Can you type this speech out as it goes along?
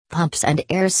Pumps and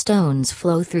air stones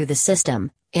flow through the system.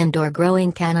 Indoor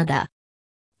Growing Canada.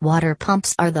 Water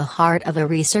pumps are the heart of a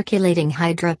recirculating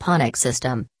hydroponic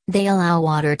system. They allow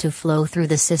water to flow through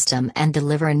the system and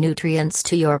deliver nutrients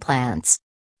to your plants.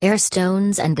 Air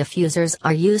stones and diffusers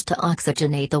are used to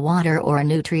oxygenate the water or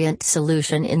nutrient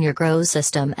solution in your grow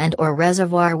system and/or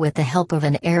reservoir with the help of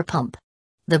an air pump.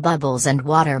 The bubbles and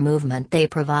water movement they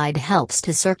provide helps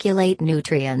to circulate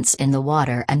nutrients in the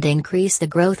water and increase the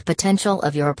growth potential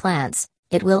of your plants.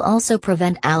 It will also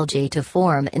prevent algae to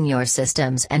form in your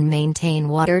systems and maintain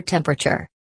water temperature.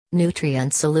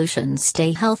 Nutrient solutions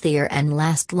stay healthier and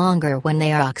last longer when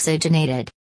they are oxygenated.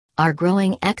 Our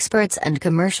growing experts and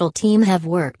commercial team have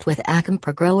worked with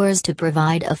Acampra growers to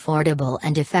provide affordable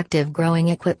and effective growing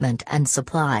equipment and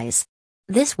supplies.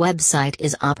 This website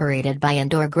is operated by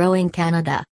Indoor Growing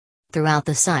Canada. Throughout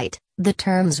the site, the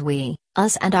terms we,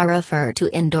 us and our refer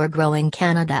to Indoor Growing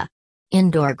Canada.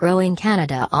 Indoor Growing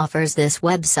Canada offers this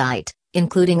website,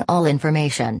 including all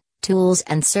information, tools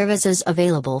and services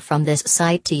available from this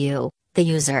site to you, the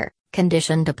user,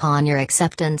 conditioned upon your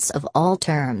acceptance of all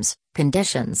terms,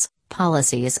 conditions,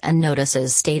 policies and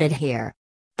notices stated here.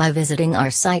 By visiting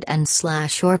our site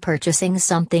and/or purchasing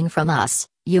something from us,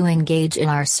 you engage in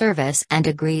our service and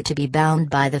agree to be bound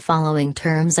by the following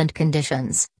terms and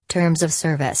conditions. Terms of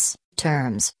service,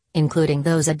 terms, including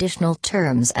those additional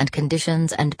terms and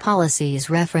conditions and policies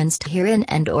referenced herein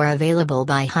and/or available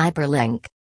by hyperlink.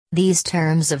 These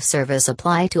terms of service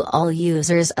apply to all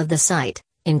users of the site,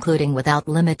 including without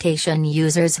limitation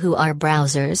users who are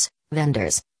browsers,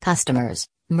 vendors, customers,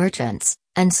 merchants,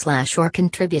 and/or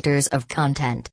contributors of content.